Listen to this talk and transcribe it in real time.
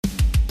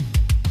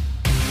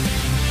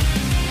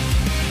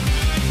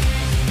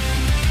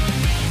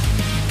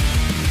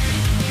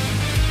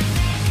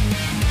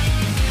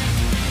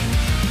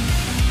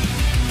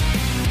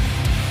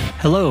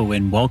Hello,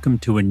 and welcome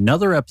to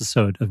another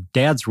episode of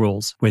Dad's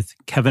Rules with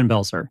Kevin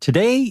Belzer.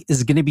 Today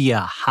is going to be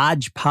a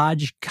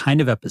hodgepodge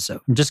kind of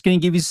episode. I'm just going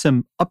to give you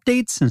some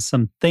updates and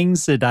some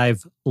things that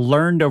I've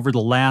learned over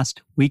the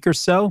last week or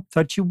so.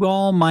 Thought you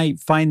all might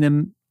find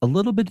them a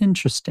little bit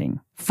interesting.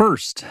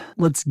 First,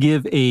 let's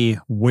give a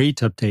weight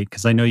update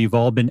because I know you've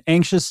all been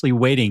anxiously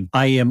waiting.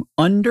 I am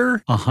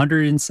under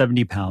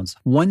 170 pounds,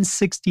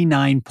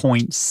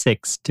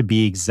 169.6 to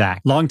be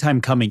exact. Long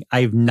time coming.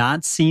 I've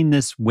not seen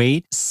this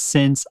weight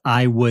since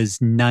I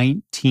was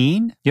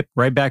 19. Yep,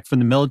 right back from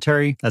the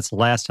military. That's the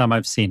last time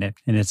I've seen it.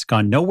 And it's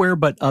gone nowhere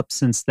but up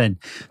since then.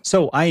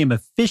 So I am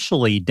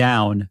officially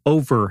down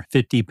over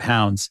 50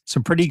 pounds.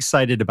 So pretty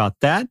excited about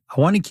that. I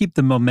want to keep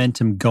the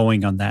momentum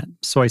going on that.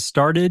 So I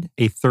started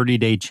a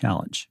 30-day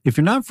challenge. If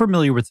you're not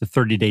familiar with the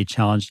 30-day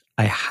challenge,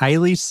 I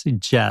highly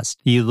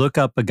suggest you look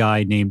up a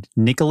guy named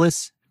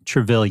Nicholas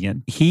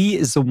Trevelyan. He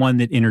is the one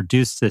that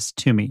introduced this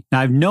to me.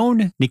 Now, I've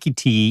known Nicky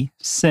T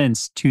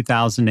since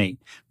 2008,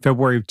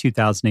 February of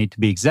 2008 to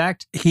be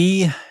exact.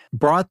 He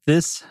brought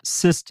this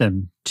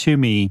system to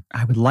me,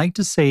 I would like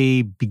to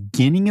say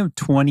beginning of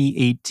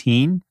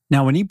 2018.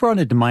 Now, when he brought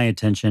it to my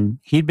attention,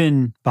 he'd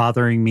been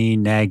bothering me,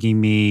 nagging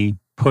me,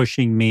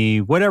 pushing me,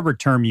 whatever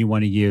term you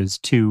want to use,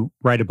 to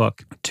write a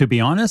book. To be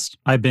honest,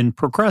 I've been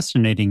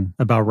procrastinating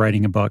about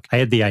writing a book. I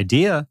had the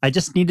idea. I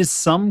just needed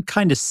some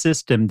kind of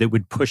system that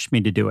would push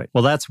me to do it.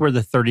 Well, that's where the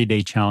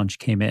 30-day challenge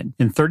came in.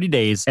 In 30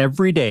 days,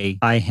 every day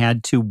I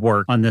had to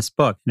work on this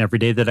book. And every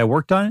day that I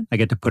worked on it, I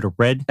get to put a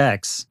red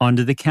X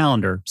onto the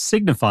calendar,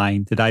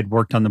 signifying that I'd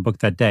worked on the book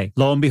that day.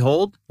 Lo and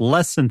behold,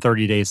 less than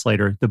 30 days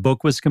later, the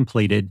book was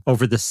completed.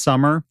 Over the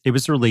summer, it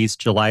was released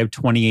July of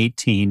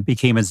 2018,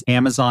 became an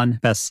Amazon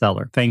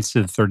bestseller, thanks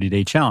to the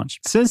 30-day challenge.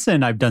 Since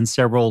then, I've done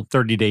several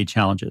 30-day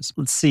challenges.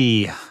 Let's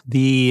see.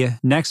 The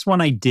next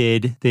one I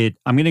did that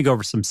I'm going to go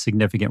over some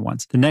significant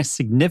ones. The next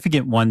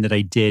significant one that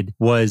I did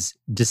was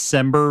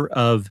December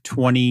of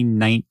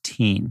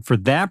 2019. For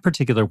that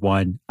particular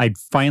one, I'd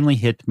finally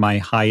hit my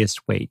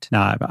highest weight.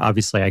 Now,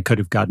 obviously, I could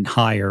have gotten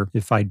higher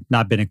if I'd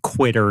not been a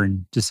quitter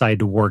and decided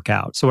to work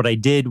out. So what I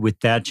did with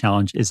that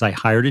challenge is I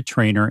hired a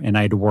trainer and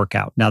I had to work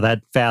out. Now,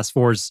 that fast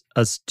forwards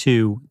us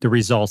to the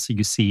results that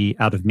you see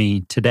out of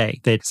me today.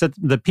 That at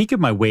the peak of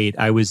my weight,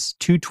 I was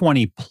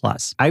 220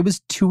 plus. I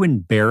was too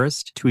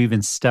embarrassed to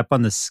even step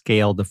on the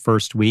scale the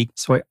first week.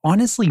 So I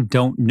honestly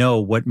don't know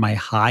what my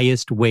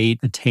highest weight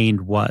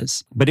attained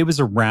was, but it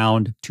was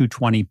around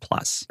 220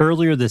 plus.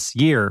 Earlier this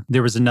year,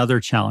 there was another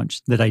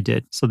challenge that I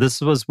did. So this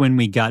was when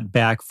we got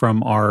back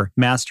from our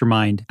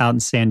mastermind out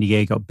in San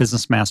Diego,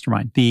 business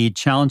mastermind. The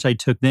challenge I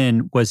took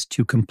then was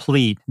to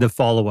complete the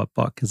follow-up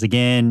book. Because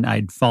again,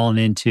 I'd fallen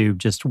into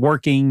just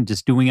working,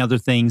 just doing other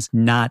things,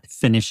 not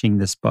finishing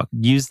this book.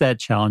 Use that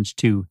challenge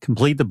to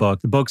complete the book.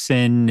 The book's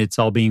in, it's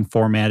all being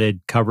formatted,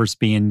 covers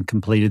being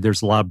completed.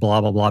 There's a lot of blah,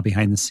 blah, blah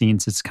behind the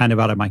scenes. It's kind of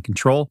out of my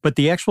control, but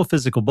the actual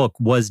physical book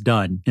was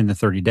done in the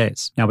 30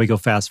 days. Now we go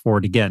fast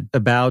forward again.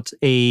 About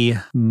a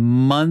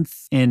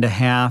month and a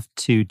half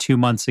to 2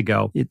 months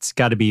ago, it's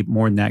got to be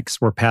more than that because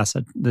we're past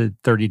the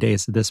 30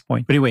 days at this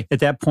point. But anyway,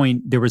 at that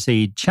point, there was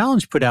a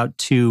challenge put out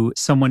to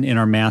someone in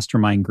our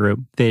mastermind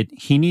group that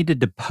he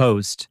needed to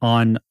post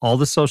on all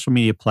the social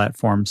media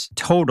platforms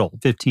total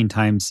 15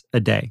 times a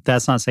day.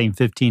 That's not saying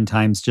 15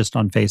 times just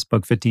on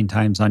Facebook, 15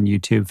 times on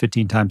YouTube,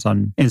 15 times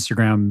on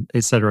Instagram,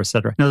 et cetera, et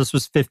cetera. No, this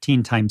was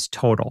 15 times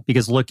total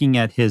because looking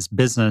at his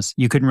business,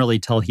 you couldn't really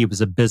tell he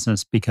was a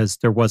business because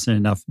there wasn't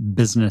enough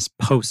business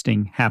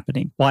posting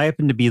happening. Well, I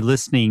happened to be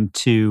listening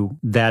to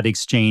that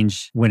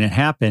exchange when it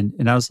happened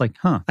and I was like,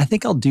 I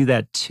think I'll do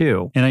that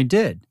too. And I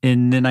did.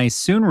 And then I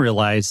soon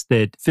realized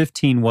that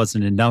 15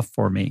 wasn't enough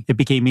for me. It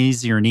became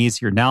easier and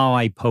easier. Now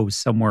I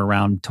post somewhere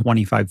around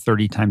 25,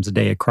 30 times a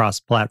day across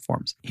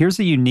platforms. Here's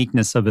the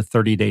uniqueness of a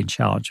 30-day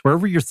challenge.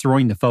 Wherever you're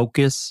throwing the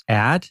focus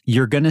at,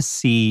 you're going to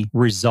see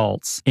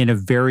results in a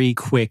very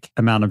quick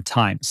amount of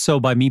time. So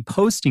by me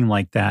posting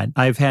like that,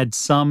 I've had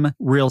some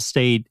real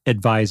estate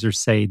advisors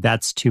say,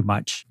 that's too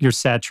much. You're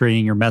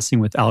saturating, you're messing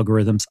with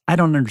algorithms. I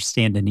don't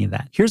understand any of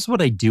that. Here's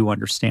what I do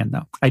understand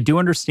though. I do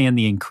understand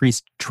the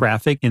increased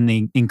traffic and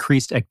the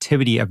increased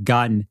activity I've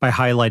gotten by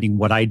highlighting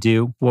what I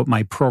do, what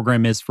my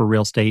program is for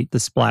real estate, the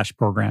Splash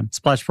program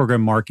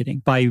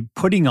marketing. By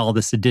putting all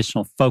this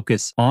additional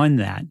focus on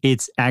that,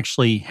 it's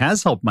actually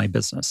has helped my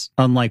business,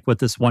 unlike what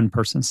this one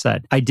person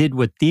said. I did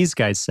what these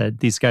guys said,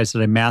 these guys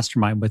that I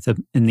mastermind with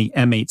in the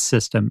M8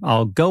 system.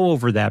 I'll go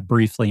over that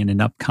briefly in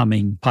an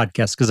upcoming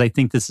podcast because I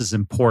think this is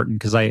important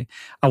because I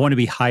want to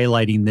be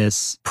highlighting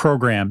this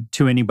program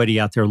to anybody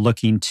out there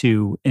looking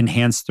to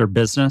enhance their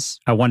business.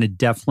 I want to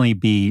definitely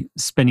be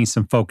spending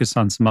some focus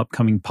on some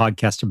upcoming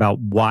podcasts about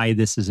why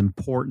this is an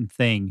important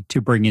thing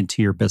to bring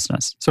into your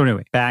business. So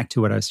anyway, back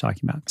to what I was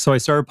talking about. So I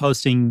started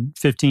posting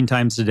 15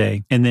 times a day.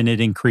 day. And then it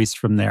increased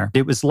from there.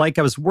 It was like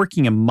I was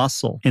working a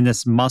muscle, and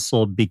this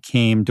muscle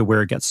became to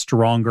where it got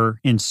stronger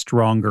and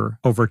stronger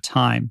over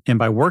time. And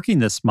by working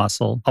this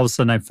muscle, all of a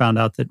sudden I found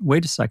out that,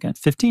 wait a second,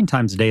 15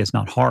 times a day is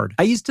not hard.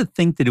 I used to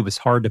think that it was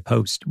hard to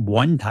post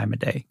one time a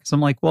day. So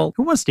I'm like, well,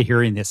 who wants to hear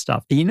any of this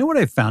stuff? And you know what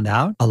I found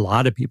out? A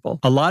lot of people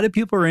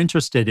are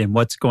interested in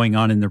what's going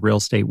on in the real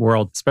estate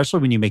world, especially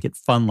when you make it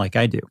fun like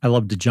I do. I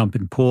love to jump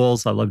in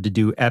pools. I love to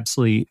do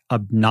absolutely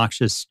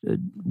obnoxious,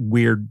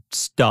 weird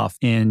stuff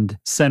and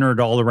center it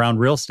all around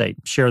real estate.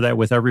 Share that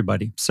with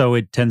everybody. So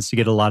it tends to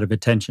get a lot of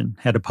attention.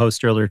 Had a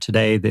post earlier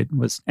today that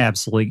was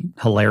absolutely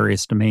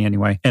hilarious to me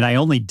anyway. And I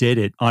only did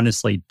it,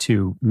 honestly,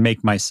 to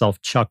make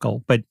myself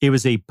chuckle. But it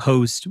was a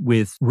post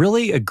with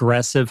really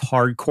aggressive,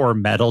 hardcore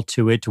metal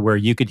to it, to where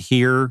you could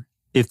hear,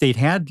 if they'd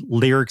had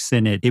lyrics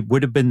in it, it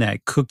would have been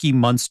that Cookie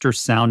Monster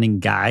sounding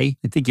guy.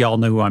 I think you all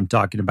know who I'm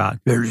talking about.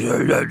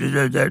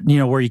 You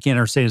know, where you can't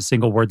understand a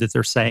single word that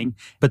they're saying,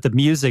 but the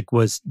music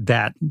was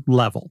that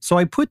level. So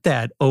I put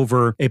that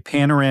over a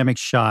panoramic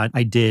shot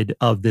I did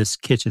of this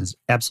kitchen,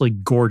 absolutely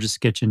gorgeous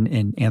kitchen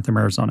in Anthem,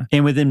 Arizona.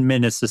 And within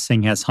minutes, this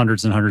thing has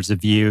hundreds and hundreds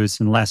of views.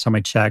 And last time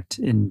I checked,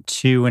 in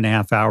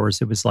 2.5 hours,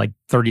 it was like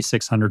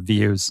 3,600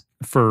 views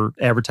for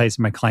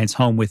advertising my client's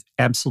home with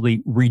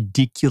absolutely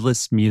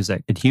ridiculous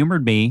music. It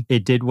humored me.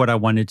 It did what I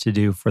wanted to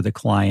do for the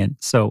client.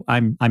 So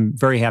I'm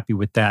very happy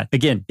with that.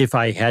 Again, if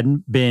I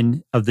hadn't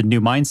been of the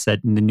new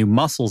mindset and the new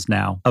muscles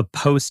now of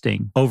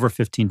posting over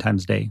 15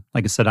 times a day,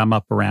 like I said, I'm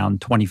up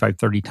around 25,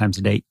 30 times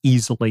a day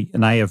easily.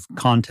 And I have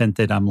content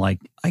that I'm like,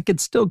 I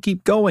could still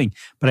keep going,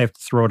 but I have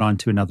to throw it on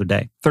to another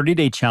day.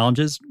 30-day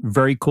challenges,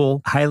 very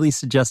cool. Highly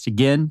suggest,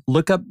 again,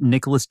 look up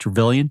Nicholas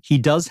Trevelyan. He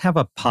does have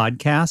a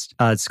podcast.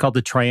 It's called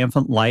the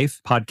Triumphant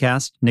Life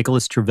podcast,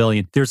 Nicholas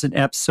Trevelyan. There's an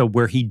episode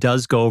where he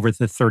does go over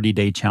the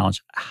 30-day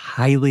challenge.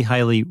 Highly,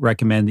 highly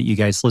recommend that you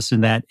guys listen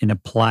to that and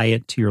apply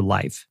it to your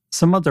life.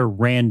 Some other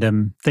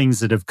random things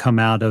that have come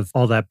out of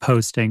all that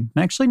posting,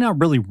 and actually not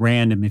really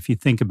random if you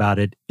think about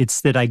it,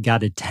 it's that I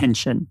got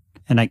attention.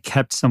 And I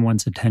kept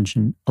someone's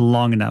attention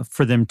long enough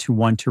for them to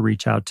want to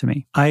reach out to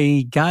me.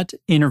 I got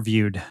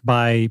interviewed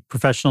by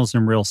professionals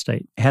in real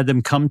estate. I had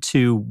them come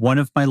to one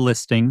of my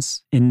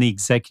listings in the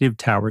Executive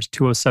Towers,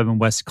 207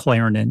 West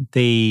Clarendon.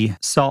 They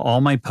saw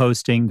all my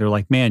posting. They're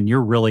like, man,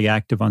 you're really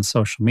active on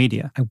social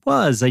media.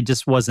 I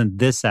just wasn't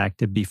this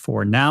active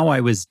before. Now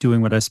I was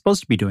doing what I was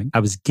supposed to be doing.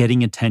 I was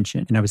getting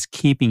attention and I was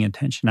keeping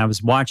attention. I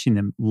was watching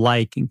them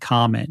like and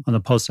comment on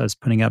the posts I was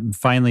putting up. And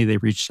finally, they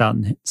reached out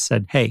and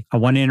said, hey, I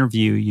want to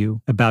interview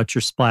you about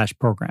your Splash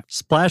program.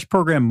 Splash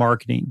program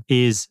marketing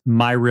is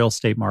my real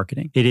estate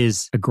marketing. It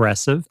is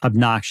aggressive,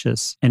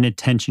 obnoxious, and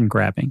attention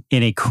grabbing.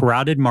 In a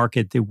crowded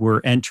market that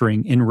we're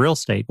entering in real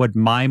estate, what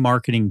my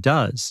marketing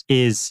does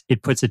is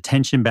it puts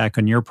attention back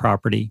on your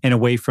property and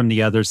away from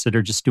the others that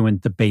are just doing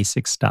the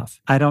basic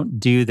stuff. I don't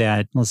do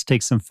that. Let's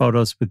take some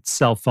photos with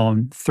cell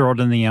phone, throw it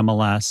in the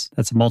MLS.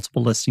 That's a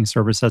multiple listing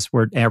service. That's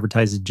where it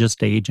advertises just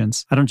to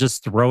agents. I don't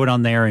just throw it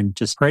on there and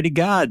just pray to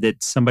God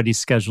that somebody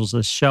schedules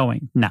a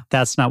showing. No,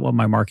 that's not what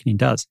my marketing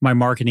does. My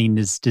marketing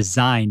is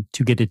designed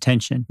to get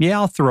attention. Yeah,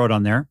 I'll throw it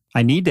on there.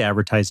 I need to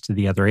advertise to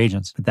the other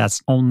agents, but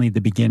that's only the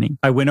beginning.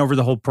 I went over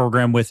the whole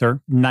program with her.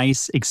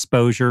 Nice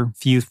exposure,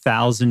 few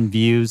thousand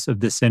views of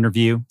this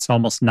interview. It's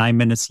almost 9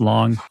 minutes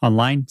long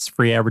online. It's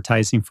free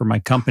advertising for my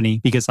company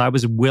because I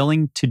was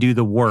willing to do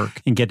the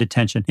work and get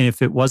attention. And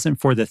if it wasn't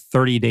for the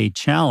 30-day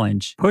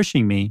challenge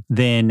pushing me,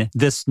 then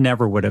this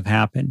never would have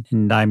happened.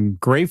 And I'm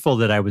grateful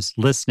that I was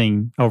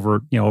listening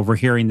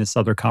overhearing this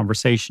other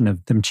conversation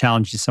of them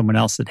challenging someone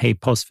else that, hey,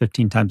 post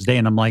 15 times a day.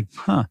 And I'm like,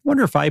 I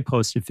wonder if I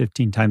posted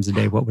 15 times a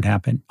day, what would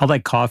happen? All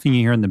that coughing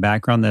you hear in the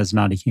background, that is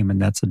not a human.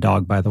 That's a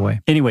dog, by the way.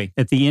 Anyway,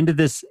 at the end of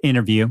this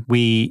interview,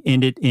 we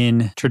ended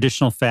in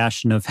traditional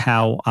fashion of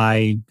how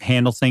I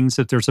handle things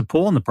if there's a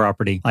pool in the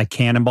property. I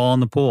cannonball in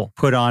the pool,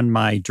 put on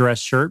my dress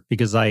shirt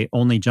because I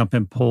only jump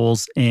in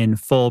pools in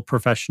full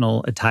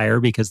professional attire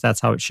because that's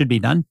how it should be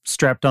done.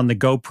 Strapped on the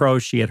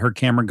GoPro. She had her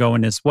camera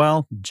going as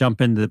well. Jump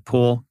into the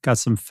pool. Got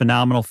some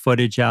phenomenal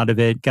footage out of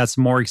it. Got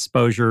some more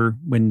exposure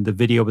when the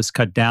video was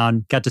cut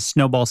down. Got to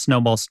snowball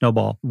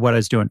what I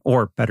was doing.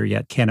 Or better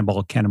yet,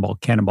 cannonball.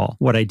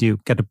 What I do,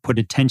 got to put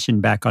attention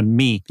back on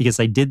me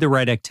because I did the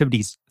right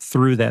activities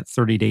through that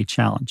 30-day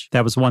challenge.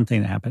 That was one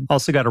thing that happened.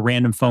 Also got a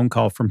random phone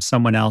call from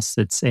someone else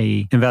that's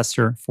a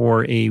investor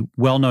for a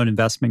well-known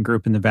investment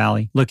group in the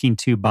Valley looking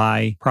to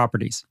buy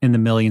properties in the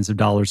millions of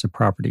dollars of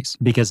properties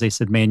because they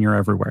said, man, you're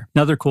everywhere.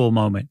 Another cool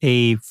moment.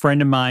 A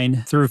friend of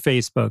mine through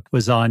Facebook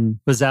was out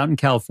in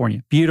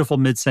California. Beautiful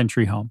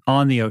mid-century home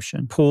on the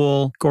ocean,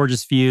 pool,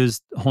 gorgeous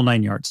views, whole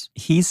 9 yards.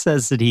 He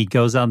says that he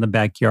goes out in the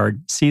backyard,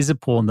 sees a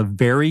pool, and the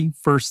very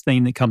first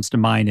thing that comes to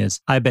mind is,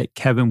 I bet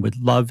Kevin would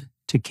love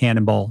to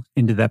cannonball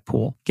into that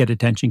pool. Get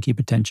attention, keep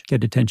attention,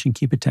 get attention,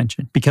 keep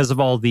attention. Because of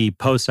all the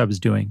posts I was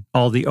doing,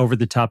 all the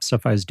over-the-top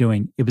stuff I was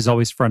doing, it was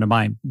always front of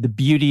mind. The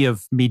beauty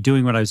of me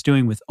doing what I was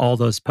doing with all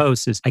those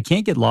posts is I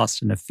can't get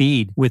lost in a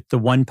feed with the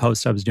one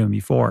post I was doing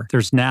before.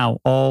 There's now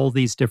all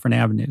these different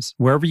avenues.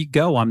 Wherever you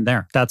go, I'm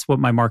there. That's what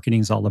my marketing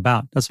is all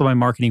about. That's what my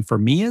marketing for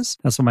me is.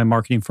 That's what my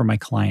marketing for my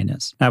client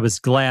is. I was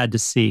glad to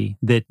see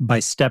that by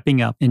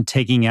stepping up and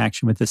taking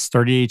action with this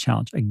 30-day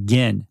challenge,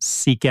 again,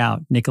 seek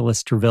out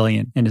Nicholas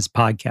Trevelyan and his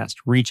podcast.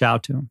 Reach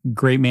out to him.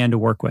 Great man to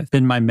work with.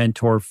 Been my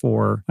mentor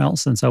for,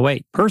 since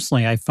 '08.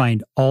 Personally, I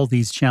find all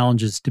these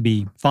challenges to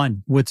be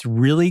fun. What's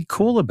really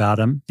cool about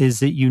them is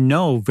that you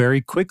know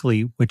very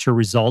quickly what your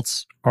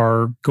results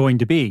are going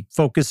to be.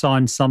 Focus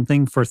on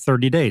something for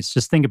 30 days.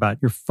 Just think about it.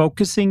 You're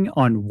focusing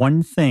on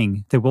one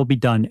thing that will be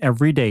done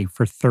every day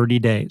for 30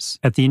 days.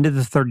 At the end of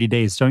the 30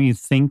 days, don't you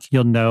think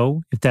you'll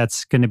know if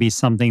that's going to be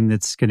something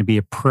that's going to be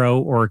a pro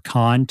or a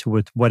con to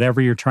with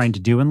whatever you're trying to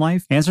do in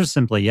life? Answer is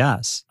simply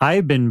yes.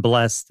 I've been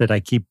blessed that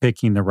I keep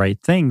picking the right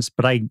things,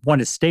 but I want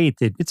to state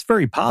that it's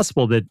very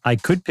possible that I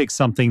could pick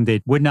something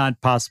that would not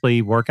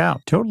possibly work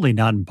out. Totally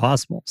not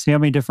impossible. See how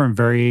many different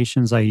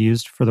variations I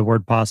used for the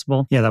word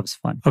possible? Yeah, that was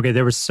fun. Okay,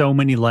 there were so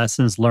many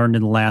lessons learned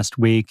in the last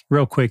week.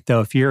 Real quick though,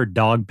 if you hear a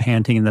dog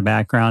panting in the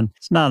background,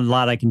 it's not a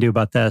lot I can do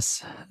about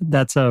this.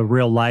 That's a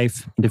real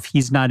life. And if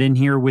he's not in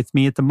here with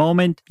me at the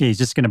moment, he's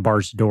just going to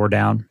barge the door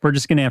down. We're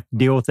just going to have to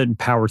deal with it and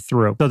power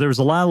through. So there was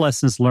a lot of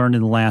lessons learned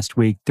in the last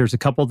week. There's a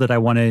couple that I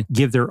want to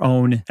give their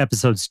own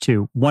episodes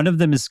to. One of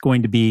them is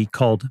going to be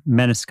called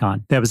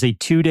MenaceCon. That was a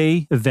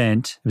 2-day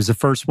event. It was the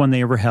first one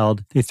they ever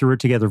held. They threw it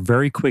together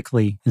very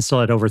quickly and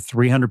still had over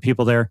 300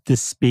 people there. The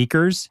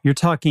speakers, you're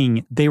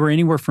talking, they were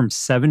anywhere from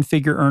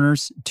 7-figure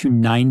earners to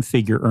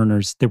 9-figure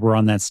earners that were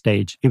on that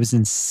stage. It was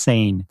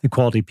insane, the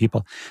quality of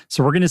people.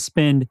 So we're going to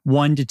spend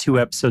 1 to 2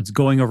 episodes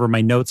going over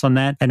my notes on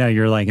that. I know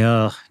you're like,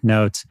 oh,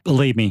 notes.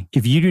 Believe me,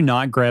 if you do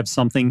not grab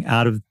something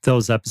out of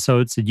those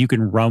episodes that you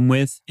can run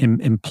with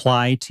and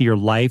apply to your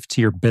life,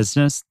 to your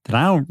business, then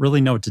I don't really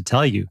know what to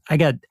tell you. I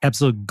got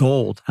absolute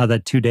gold out of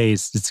that 2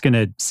 days. It's going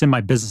to send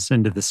my business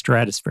into the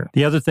stratosphere.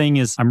 The other thing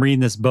is I'm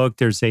reading this book.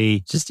 There's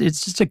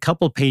it's just a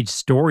couple page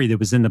story that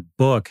was in the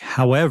book.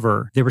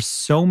 However, there were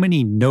so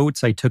many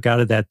notes I took out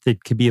of that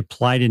could be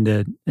applied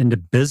into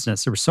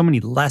business. There were so many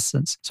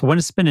lessons. So I want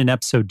to spend an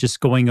episode just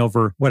going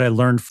over what I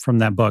learned from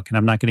that book. And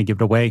I'm not going to give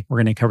it away. We're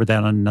going to cover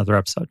that on another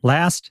episode.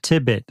 Last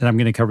tidbit that I'm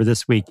going to cover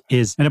this week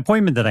is an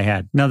appointment that I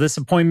had. Now, this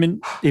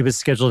appointment, it was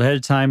scheduled ahead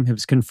of time. It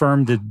was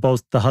confirmed that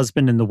both the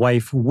husband and the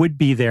wife would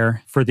be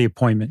there for the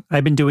appointment.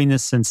 I've been doing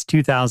this since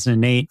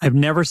 2008. I've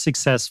never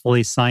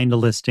successfully signed a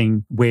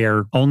listing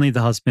where only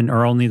the husband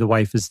or only the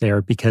wife is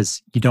there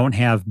because you don't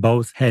have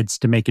both heads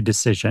to make a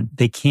decision.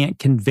 They can't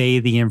convey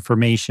the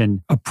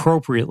information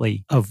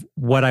appropriately of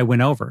what I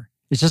went over.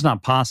 It's just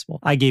not possible.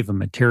 I gave him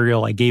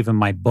material. I gave him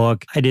my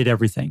book. I did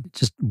everything.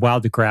 Just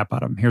wowed the crap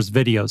out of him. Here's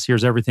videos.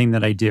 Here's everything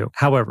that I do.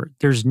 However,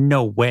 there's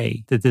no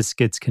way that this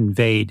gets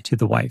conveyed to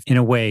the wife in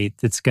a way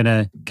that's going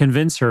to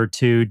convince her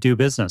to do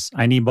business.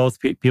 I need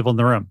both people in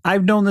the room.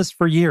 I've known this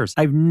for years.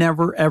 I've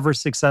never, ever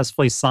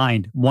successfully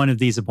signed one of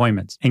these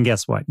appointments. And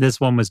guess what?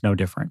 This one was no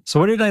different. So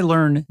what did I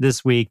learn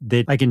this week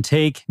that I can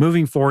take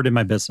moving forward in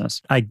my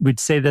business? I would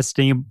say this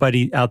to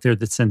anybody out there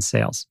that's in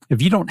sales. If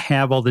you don't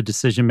have all the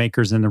decision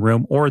makers in the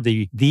room or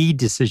the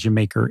decision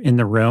maker in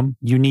the room,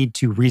 you need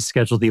to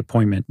reschedule the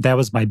appointment. That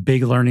was my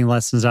big learning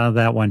lessons out of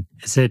that one.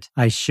 Is that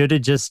I should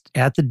have just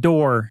at the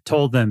door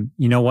told them,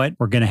 you know what?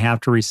 We're going to have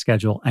to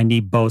reschedule. I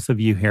need both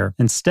of you here.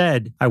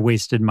 Instead, I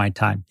wasted my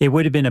time. It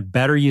would have been a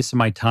better use of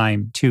my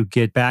time to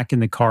get back in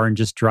the car and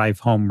just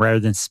drive home rather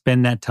than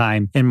spend that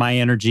time and my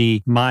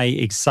energy, my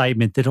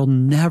excitement that'll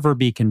never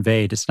be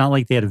conveyed. It's not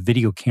like they had a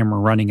video camera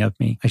running of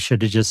me. I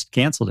should have just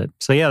canceled it.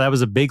 So yeah, that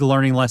was a big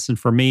learning lesson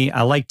for me.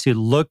 I like to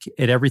look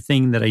at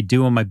everything that I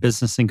do in my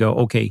business and go,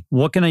 okay,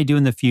 what can I do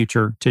in the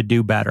future to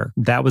do better?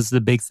 That was the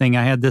big thing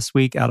I had this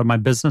week out of my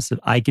business that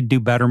I could do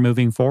better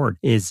moving forward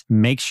is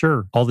make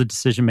sure all the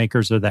decision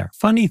makers are there.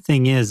 Funny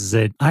thing is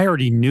that I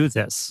already knew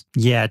this,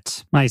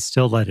 yet I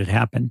still let it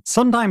happen.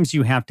 Sometimes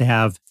you have to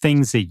have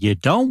things that you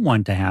don't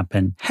want to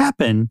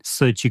happen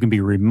so that you can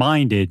be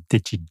reminded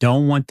that you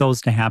don't want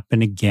those to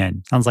happen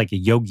again. Sounds like a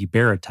Yogi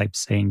Berra type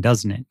saying,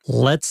 doesn't it?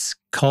 Let's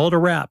call it a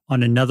wrap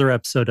on another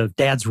episode of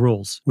Dad's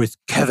Rules with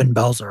Kevin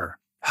Belzer.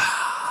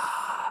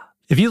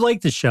 If you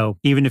like the show,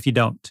 even if you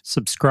don't,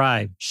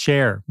 subscribe,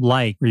 share,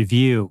 like,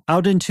 review.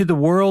 Out into the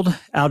world,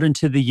 out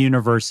into the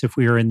universe if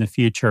we are in the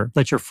future.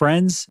 Let your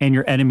friends and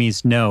your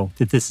enemies know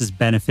that this is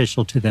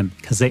beneficial to them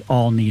because they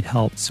all need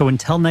help. So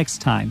until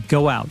next time,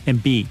 go out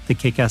and be the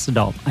kick-ass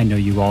adult I know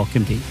you all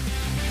can be.